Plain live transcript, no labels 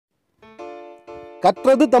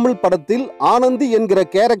கற்றது தமிழ் படத்தில் ஆனந்தி என்கிற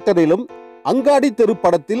கேரக்டரிலும், அங்காடி தெரு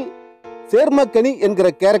படத்தில் சேர்மக்கனி என்கிற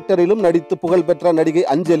கேரக்டரிலும் நடித்து புகழ்பெற்ற நடிகை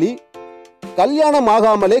அஞ்சலி கல்யாணம்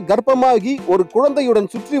ஆகாமலே கர்ப்பமாகி ஒரு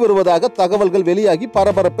குழந்தையுடன் சுற்றி வருவதாக தகவல்கள் வெளியாகி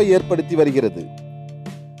பரபரப்பை ஏற்படுத்தி வருகிறது.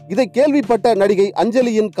 இதை கேள்விப்பட்ட நடிகை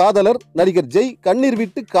அஞ்சலியின் காதலர் நடிகர் ஜெய் கண்ணீர்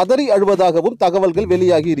விட்டு கதறி அழுவதாகவும் தகவல்கள்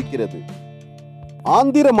வெளியாகி இருக்கிறது.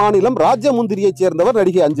 ஆந்திர மாநிலம் ராஜமுந்திரியைச் சேர்ந்தவர்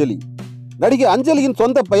நடிகை அஞ்சலி. நடிகை அஞ்சலியின்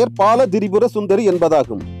சொந்த பெயர் பால திரிபுர சுந்தரி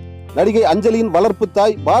என்பதாகும். நடிகை அஞ்சலியின் வளர்ப்பு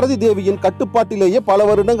தாய் பாரதி தேவியின் கட்டுப்பாட்டிலேயே பல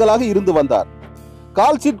வருடங்களாக இருந்து வந்தார்.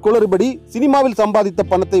 கால்ஷீட் குளறுபடி சினிமாவில் சம்பாதித்த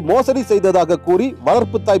பணத்தை மோசடி செய்ததாக கூறி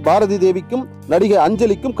வளர்ப்பு தாய் பாரதி தேவிக்கும் நடிகை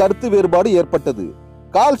அஞ்சலிக்கும் கருத்து வேறுபாடு ஏற்பட்டது.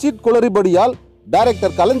 கால்ஷீட் குளறுபடியால்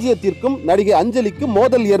டைரக்டர் களஞ்சியத்திற்கும் நடிகை அஞ்சலிக்கும்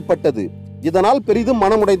மோதல் ஏற்பட்டது. இதனால் பெரிதும்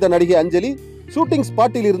மனமுடைந்த நடிகை அஞ்சலி ஷூட்டிங்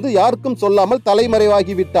ஸ்பாட்டில் இருந்து யாருக்கும் சொல்லாமல்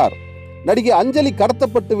தலைமறைவாகிவிட்டார். நடிகை அஞ்சலி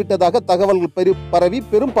கடத்தப்பட்டு விட்டதாக தகவல்கள் பரவி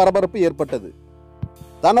பெரும் பரபரப்பு ஏற்பட்டது.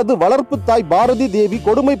 தனது வளர்ப்பு தாய் பாரதி தேவி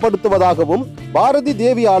கொடுமைப்படுத்துவதாகவும் பாரதி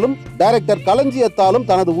தேவியாலும் டைரக்டர் களஞ்சியத்தாலும்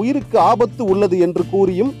தனது உயிருக்கு ஆபத்து உள்ளது என்று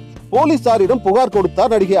கூறியும் போலீசாரிடம் புகார்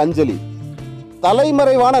கொடுத்தார் நடிகை அஞ்சலி.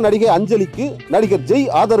 தலைமறைவான நடிகை அஞ்சலிக்கு நடிகர் ஜெய்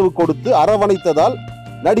ஆதரவு கொடுத்து அரவணைத்ததால்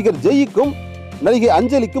நடிகர் ஜெய்க்கும் நடிகை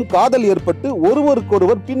அஞ்சலிக்கும் காதல் ஏற்பட்டு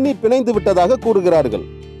ஒருவருக்கொருவர் பின்னி பிணைந்து விட்டதாக கூறுகிறார்கள்.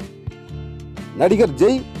 நடிகர்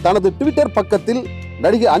ஜெய் தனது ட்விட்டர் பக்கத்தில்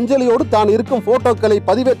நடிகை அஞ்சலியோடு தான் இருக்கும் போட்டோக்களை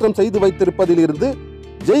பதிவேற்றம் செய்து வைத்திருப்பதில் இருந்து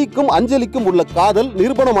ஜெய்க்கும் அஞ்சலிக்கும் உள்ள காதல்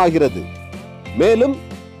நிரூபணமாகிறது. மேலும்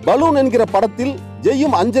பலூன் என்கிற படத்தில்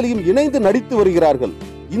ஜெய்யும் அஞ்சலியும் இணைந்து நடித்து வருகிறார்கள்.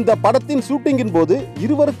 இந்த படத்தின் ஷூட்டிங்கின் போது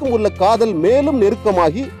இருவருக்கும் உள்ள காதல் மேலும்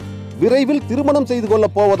நெருக்கமாகி விரைவில் திருமணம் செய்து கொள்ள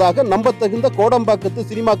போவதாக நம்பத்தகுந்த கோடம்பாக்கத்து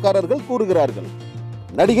சினிமாக்காரர்கள் கூறுகிறார்கள்.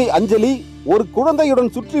 நடிகை அஞ்சலி ஒரு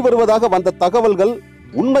குழந்தையுடன் சுற்றி வருவதாக வந்த தகவல்கள்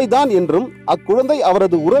உண்மைதான் என்றும் அக்குழந்தை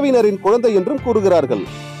அவரது உறவினரின் குழந்தை என்றும் கூறுகிறார்கள்.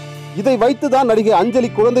 இதை வைத்துதான் நடிகை அஞ்சலி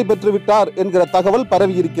குழந்தை பெற்றுவிட்டார் என்கிற தகவல்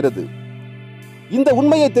பரவியிருக்கிறது. இந்த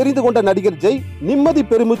உண்மையை தெரிந்து கொண்ட நடிகர் ஜெய் நிம்மதி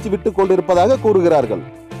பெருமூச்சு விட்டுக் கொண்டிருப்பதாக கூறுகிறார்கள்.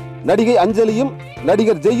 நடிகை அஞ்சலியும்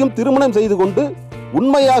நடிகர் ஜெய்யும் திருமணம் செய்து கொண்டு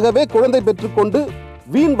உண்மையாகவே குழந்தை பெற்றுக்கொண்டு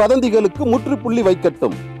வீண் வதந்திகளுக்கு முற்றுப்புள்ளி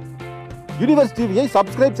வைக்கட்டும். யூனிவர்ஸ் டிவியை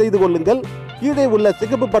சப்ஸ்கிரைப் செய்து கொள்ளுங்கள். கீழே உள்ள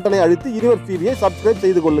சிகப்பு பட்டனை அழுத்தி யூனிவர்ஸ் டிவியை சப்ஸ்கிரைப்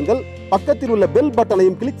செய்து கொள்ளுங்கள். பக்கத்தில் உள்ள பெல்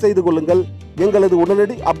பட்டனையும் கிளிக் செய்து கொள்ளுங்கள். எங்களது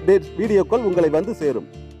உடனடி அப்டேட் வீடியோக்கள் உங்களை வந்து சேரும்.